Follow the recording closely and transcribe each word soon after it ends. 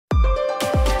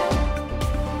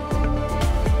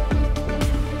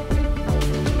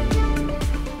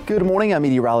Good morning, I'm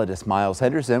meteorologist Miles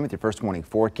Henderson with your first morning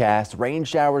forecast. Rain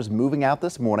showers moving out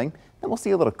this morning, then we'll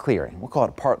see a little clearing. We'll call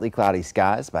it partly cloudy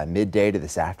skies by midday to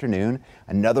this afternoon.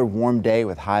 Another warm day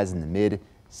with highs in the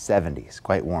mid-70s.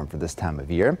 Quite warm for this time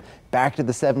of year. Back to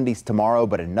the 70s tomorrow,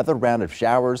 but another round of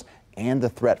showers and the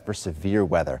threat for severe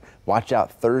weather. Watch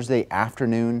out Thursday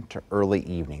afternoon to early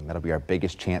evening. That'll be our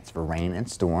biggest chance for rain and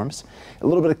storms. A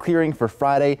little bit of clearing for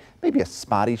Friday, maybe a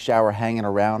spotty shower hanging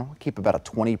around. We'll keep about a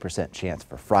 20% chance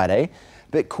for Friday.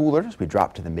 A bit cooler as we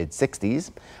drop to the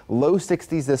mid-60s. Low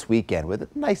 60s this weekend with a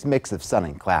nice mix of sun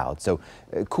and clouds. So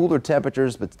cooler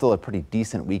temperatures, but still a pretty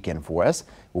decent weekend for us.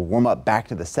 We'll warm up back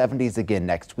to the 70s again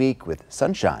next week with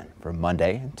sunshine for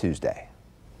Monday and Tuesday.